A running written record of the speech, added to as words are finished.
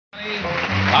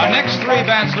Our next three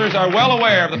bachelors are well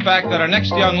aware of the fact that our next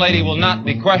young lady will not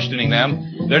be questioning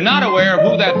them. They're not aware of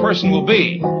who that person will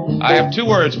be. I have two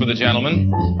words for the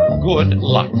gentlemen. Good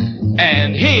luck.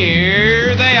 And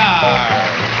here they are.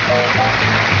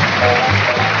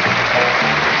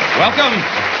 Welcome.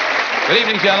 Good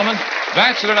evening, gentlemen.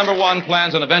 Bachelor number one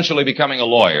plans on eventually becoming a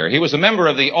lawyer. He was a member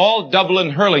of the All-Dublin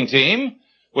hurling team,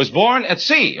 was born at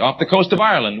sea off the coast of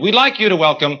Ireland. We'd like you to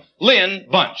welcome Lynn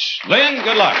Bunch. Lynn,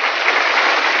 good luck.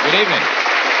 Good evening.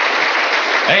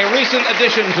 A recent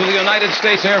addition to the United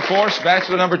States Air Force,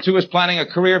 Bachelor number two is planning a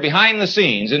career behind the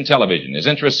scenes in television. His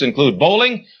interests include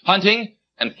bowling, hunting,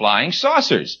 and flying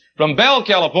saucers. From Bell,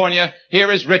 California,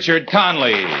 here is Richard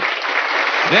Conley. Dick,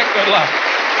 good luck.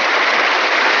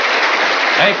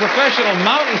 A professional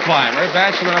mountain climber,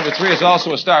 Bachelor number three is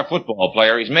also a star football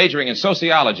player. He's majoring in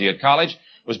sociology at college.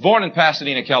 Was born in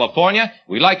Pasadena, California.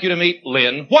 We'd like you to meet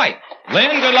Lynn White.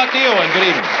 Lynn, good luck to you and good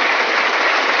evening.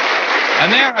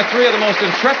 And there are three of the most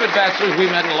intrepid bachelors we've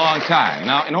met in a long time.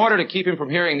 Now, in order to keep him from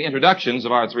hearing the introductions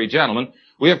of our three gentlemen,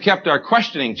 we have kept our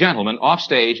questioning gentleman off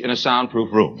stage in a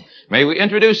soundproof room. May we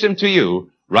introduce him to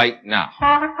you right now.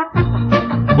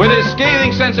 With his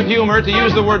scathing sense of humor, to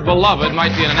use the word beloved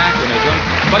might be an anachronism,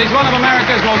 but he's one of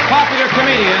America's most popular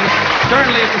comedians,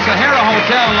 currently at the Sahara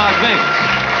Hotel in Las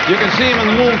Vegas. You can see him in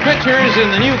the Moon Pictures, in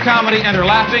the new comedy Enter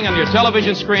Laughing on your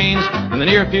television screens, in the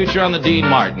near future on the Dean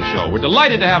Martin Show. We're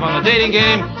delighted to have on the dating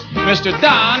game Mr.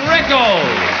 Don Rickles.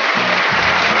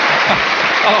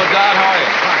 Hello, Don. How are you?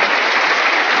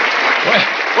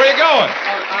 Where are you going?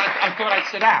 I thought I'd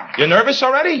sit down. You nervous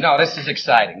already? No, this is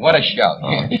exciting. What a show.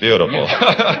 Oh, beautiful.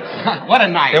 What a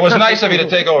night. It was nice of you to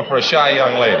take over for a shy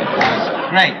young lady.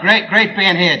 Great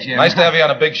being here, Jim. Nice to have you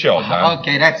on a big show, Don.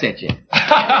 Okay, that's it, Jim.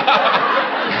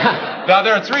 Now,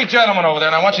 there are three gentlemen over there,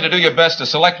 and I want you to do your best to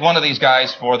select one of these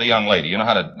guys for the young lady. You know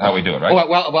how we do it, right?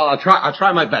 Well, I'll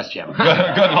try my best, Jim. Good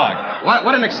luck.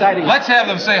 What an exciting... Let's have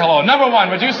them say hello. Number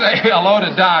one, would you say hello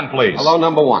to Don, please? Hello,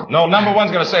 number one. No, number one's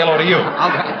going to say hello to you.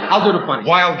 I'll do the funny.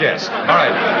 Wild guess. All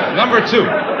right. Number two.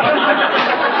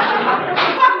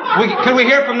 Can we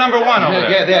hear from number one over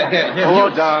there? There. Hello,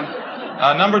 Don.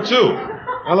 Number two.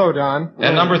 Hello, Don.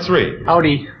 And number three.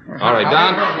 Howdy. All right,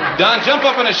 Don. Don, jump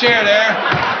up in a chair there.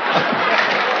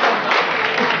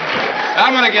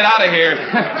 I'm going to get out of here.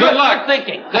 Good luck. Good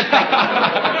thinking.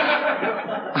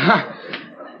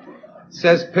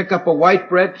 Says pick up a white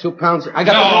bread, 2 pounds. I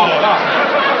got the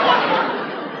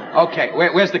wrong. Okay,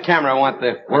 where's the camera? I want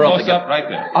the world to get up right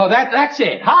there. Oh, that's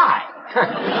it. Hi.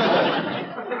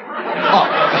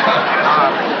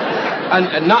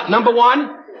 Number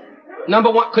one.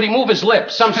 Number one. Could he move his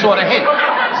lips? Some sort of hint.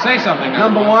 Say something.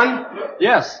 Number one.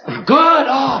 Yes. Good.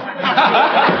 Oh.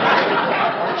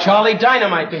 Charlie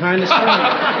Dynamite behind the screen.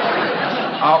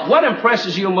 What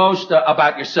impresses you most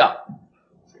about yourself?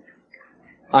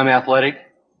 I'm athletic.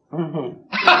 Mm-hmm.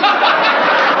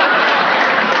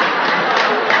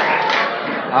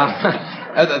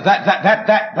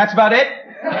 That's about it?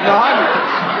 No,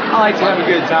 I like to have a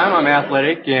good time. I'm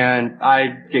athletic, and I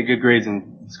get good grades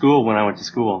in school when I went to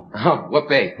school. Oh,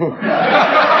 whoopee.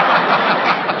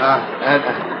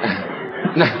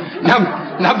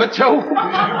 Number two?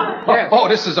 Yes. Oh,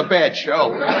 this is a bad show.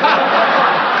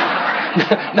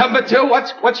 Number two,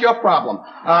 what's your problem?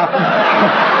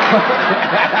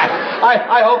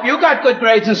 I hope you got good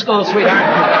grades in school,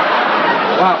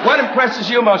 sweetheart. What impresses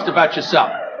you most about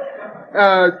yourself?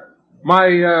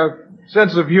 My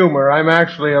sense of humor. I'm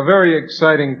actually a very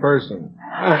exciting person.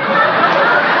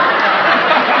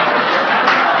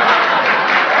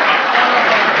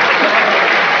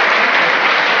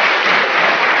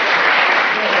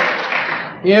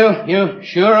 You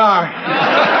sure are.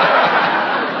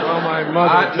 Well, my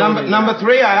mother. Number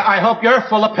three, I hope you're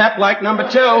full of pep like number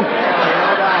two.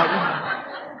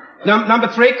 Number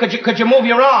three, could you move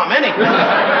your arm?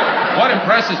 What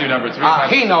impresses you, number three?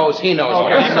 He knows. Okay,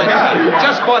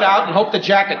 Just butt out and hope the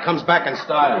jacket comes back in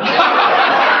style.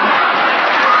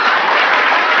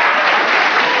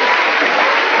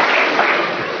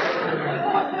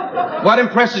 What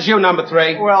impresses you, number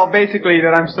three? Well, basically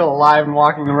that I'm still alive and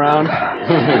walking around.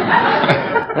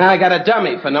 I got a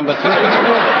dummy for number three.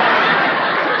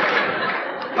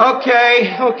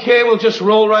 Okay, we'll just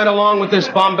roll right along with this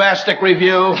bombastic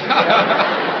review.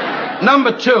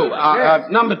 Number two,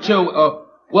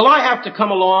 will I have to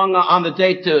come along on the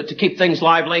date to keep things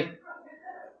lively?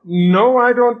 No,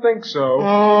 I don't think so.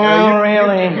 Oh,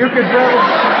 really?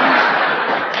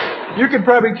 You could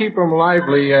probably keep them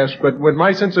lively, yes, but with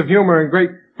my sense of humor and great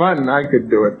fun, I could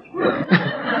do it.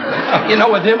 You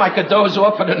know, with him, I could doze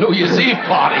off at a New Year's Eve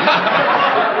party.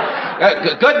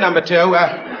 Good, number two.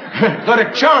 Go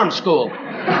to charm school.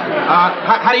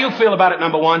 How do you feel about it,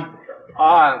 number one?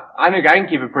 I think I can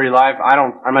keep it pretty live.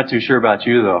 I'm not too sure about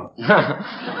you, though.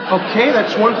 Okay,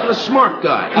 that's one for the smart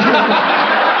guy.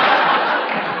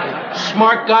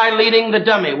 Smart guy leading the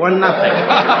dummy,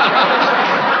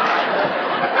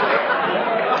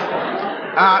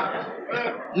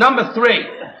 1-0. Number 3.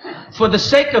 For the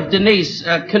sake of Denise,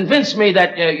 convince me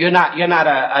that you're not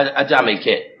a dummy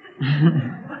kid.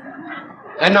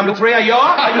 And number 3, are you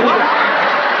up?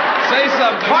 Say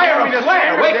something. Fire a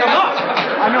flare. Wake him up.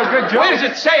 I know, good joke. What does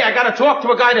it say? I got to talk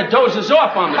to a guy that dozes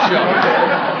off on the show.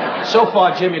 So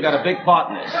far, Jim, you got a big part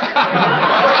in this.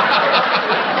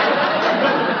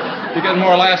 You get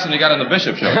more laughs than you got on the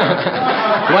Bishop show.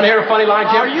 You want to hear a funny line,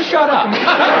 Jim? You shut up.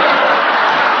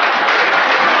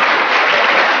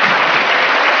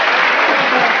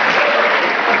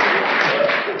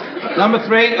 Number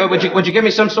 3, would you give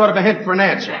me some sort of a hint for an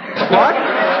answer? What?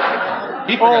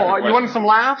 You wanted some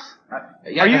laughs?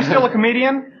 Yeah. Are you still a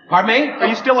comedian? Pardon me? Are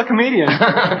you still a comedian?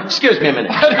 Excuse me a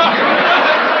minute.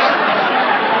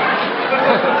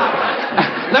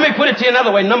 Let me put it to you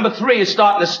another way. Number 3 is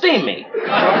starting to steam me.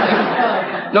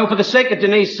 No, for the sake of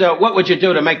Denise, what would you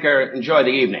do to make her enjoy the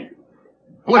evening?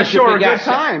 I'd show her a good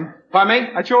time. Pardon me?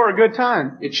 I'd show her a good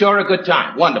time. You'd show her a good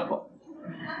time. Wonderful.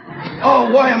 Oh,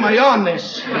 why am I on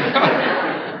this?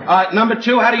 Number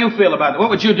 2, how do you feel about it? What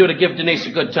would you do to give Denise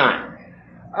a good time?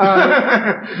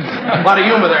 A lot of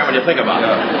humor there when you think about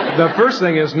it. The first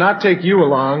thing is not take you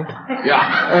along.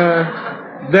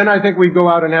 Yeah. Then I think we'd go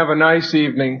out and have a nice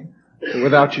evening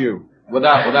without you.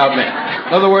 Without me.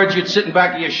 In other words, you'd sit in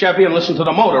back of your Chevy and listen to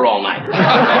the motor all night.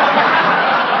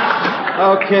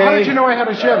 Okay. How did you know I had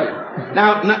a Chevy?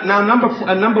 Now, number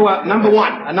 1, number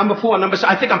 4,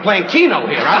 I think I'm playing Keno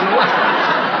here. I don't know.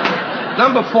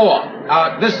 Number 4.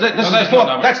 This is the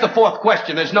fourth. That's the 4th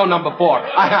question. There's no number 4.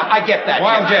 I get that.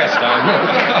 Wild guess, Don.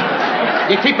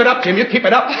 You keep it up, Jim. You keep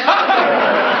it up.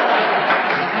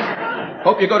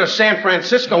 Hope you go to San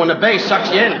Francisco and the Bay sucks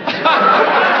you in.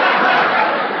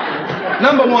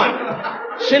 Number 1.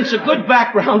 Since a good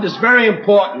background is very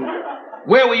important,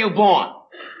 where were you born?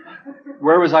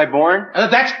 Where was I born?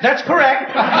 That's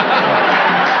correct.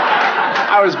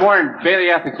 I was born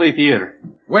Bailey at the Clee Theater.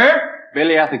 Where?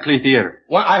 Bailey at the Clee Theater.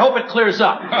 Well, I hope it clears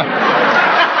up.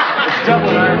 It's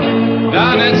Dublin, Ireland.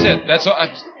 Don, that's it. That's all.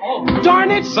 Darn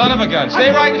it! Son of a gun.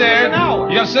 Stay right there.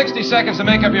 You have 60 seconds to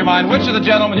make up your mind which of the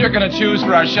gentlemen you're going to choose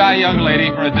for our shy young lady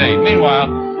for a date. Meanwhile,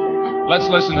 let's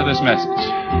listen to this message.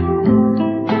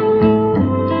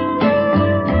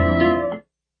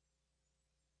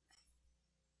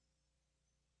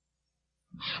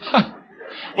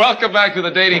 Welcome back to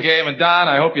the dating game. And Don,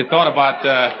 I hope you thought about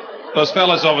those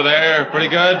fellas over there. Pretty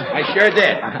good? I sure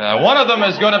did. One of them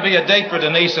is going to be a date for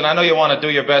Denise, and I know you want to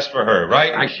do your best for her,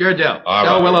 right? I sure do. All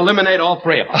So right. we'll eliminate all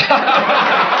 3 of them.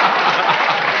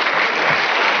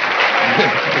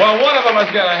 Well, one of them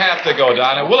is going to have to go,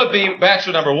 Don. And will it be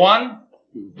bachelor number 1,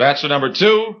 bachelor number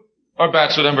 2, or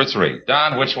bachelor number 3?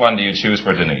 Don, which one do you choose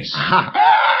for Denise?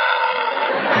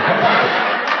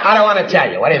 I don't want to tell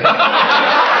you. What do you think?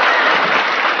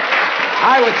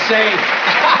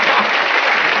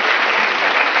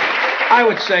 I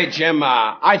would say, Jim,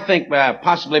 I think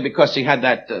possibly because he had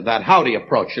that howdy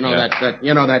approach,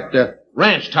 that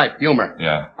ranch type humor.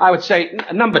 Yeah. I would say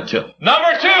number 2. Number 2, all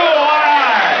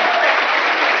right.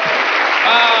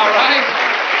 All right.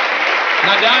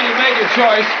 Now, Don, you made your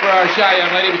choice for our shy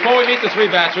young lady. Before we meet the 3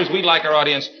 bachelors, we'd like our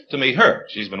audience to meet her.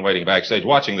 She's been waiting backstage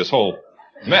watching this whole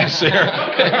mess here.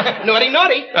 Naughty,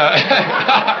 naughty.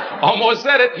 Almost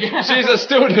said it. She's a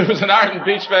student who's an ardent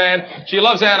beach fan. She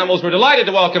loves animals. We're delighted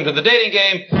to welcome to the dating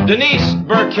game, Denise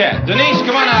Burkett. Denise,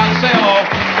 come on out and say hello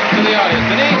to the audience.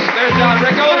 Denise, there's John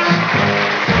Rickles.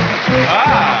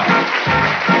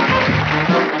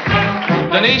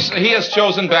 Denise, he has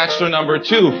chosen bachelor number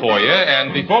 2 for you.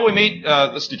 And before we meet,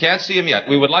 you can't see him yet.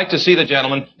 We would like to see the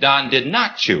gentleman Don did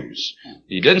not choose.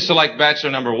 He didn't select bachelor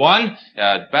number 1.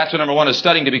 Bachelor number 1 is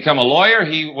studying to become a lawyer.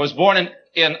 He was born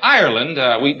in Ireland.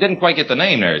 We didn't quite get the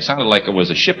name there. It sounded like it was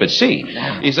a ship at sea.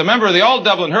 He's a member of the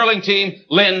all-Dublin hurling team,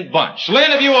 Lynn Bunch.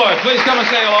 Lynn, if you would, please come and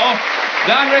say hello.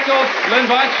 Don Rickles, Lynn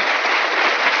Bunch.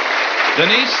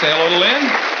 Denise, say hello to Lynn.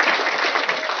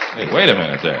 Hey, wait a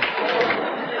minute there.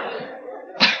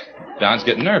 Don's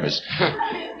getting nervous.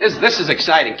 This is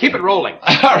exciting. Keep it rolling.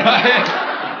 All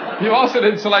right. You also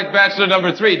didn't select bachelor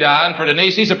number 3, Don, for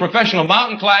Denise. He's a professional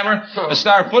mountain climber, a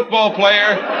star football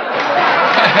player,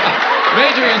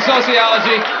 majoring in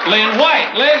sociology, Lynn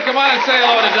White. Lynn, come on and say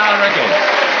hello to Don Rickles.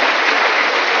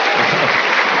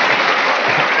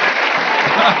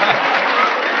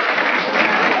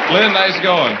 Lynn, nice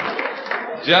going.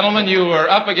 Gentlemen, you were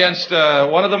up against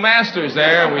one of the masters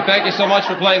there. We thank you so much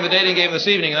for playing the dating game this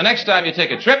evening. The next time you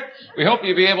take a trip, we hope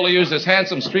you'll be able to use this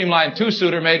handsome, streamlined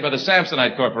two-suiter made by the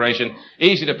Samsonite Corporation.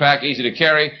 Easy to pack, easy to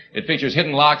carry. It features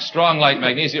hidden locks, strong light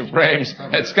magnesium frames,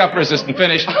 and scuff-resistant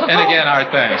finish. And again, our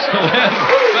thanks.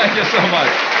 Lynn, thank you so much.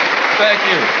 Thank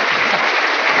you.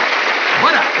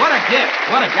 What a gift.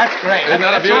 That's great. Isn't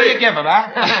that a That's all beauty? you give him,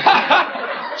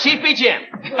 huh? Sheepy Jim.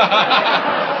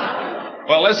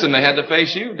 Well, listen, they had to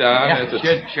face you, Don.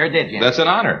 Yeah, sure did, Jim. That's an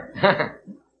honor.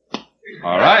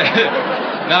 All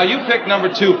right. Now, you picked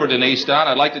number 2 for Denise, Don.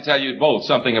 I'd like to tell you both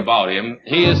something about him.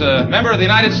 He is a member of the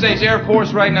United States Air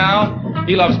Force right now.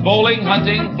 He loves bowling,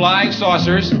 hunting, flying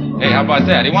saucers. Hey, how about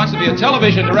that? He wants to be a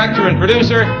television director and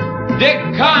producer. Dick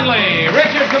Conley.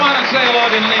 Richard, come on and say hello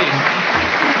to Denise.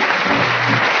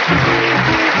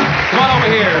 Come on over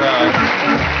here.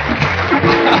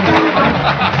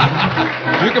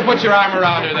 You can put your arm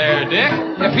around her there, Dick.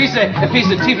 If he's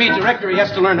a TV director, he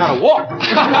has to learn how to walk.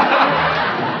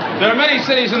 There are many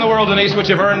cities in the world, Denise, which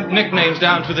have earned nicknames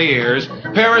down to the ears.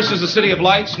 Paris is the city of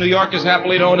lights. New York is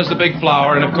happily known as the Big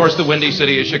Flower. And, of course, the windy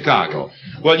city is Chicago.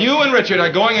 Well, you and Richard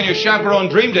are going on your chaperone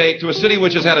dream date to a city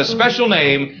which has had a special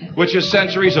name, which is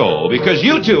centuries old, because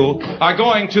you two are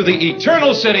going to the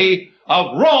eternal city of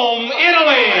Rome,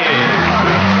 Italy.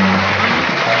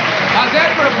 How's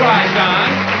that for a prize, Don?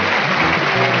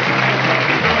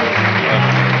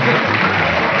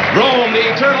 Rome,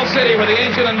 the eternal city where the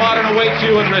ancient and modern await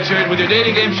you and Richard. With your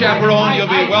dating game chaperone, you'll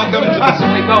be welcome to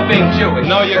Possibly go being Jewish.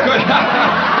 No, you could.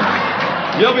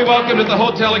 You'll be welcomed at the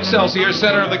Hotel Excelsior,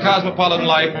 center of the cosmopolitan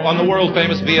life on the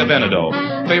world-famous Via Veneto.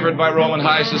 Favored by Roman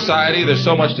high society, there's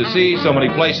so much to see, so many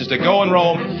places to go in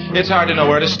Rome, it's hard to know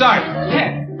where to start.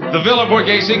 Yeah. The Villa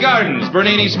Borghese Gardens,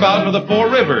 Bernini's Fountain of the Four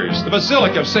Rivers, the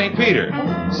Basilica of St. Peter.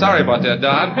 Sorry about that,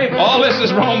 Don. All this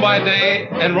is Rome by day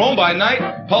and Rome by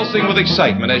night, pulsing with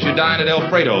excitement as you dine at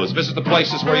Alfredo's. Visit the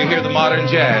places where you hear the modern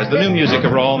jazz, the new music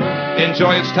of Rome.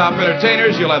 Enjoy its top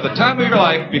entertainers. You'll have the time of your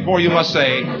life before you must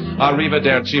say,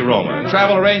 Arrivederci Roma. And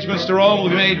travel arrangements to Rome will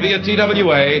be made via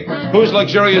TWA, whose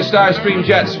luxurious Starstream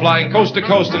jets flying coast to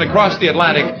coast and across the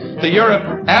Atlantic to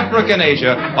Europe, Africa, and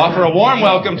Asia offer a warm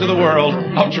welcome to the world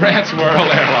of Trans World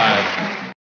Airlines.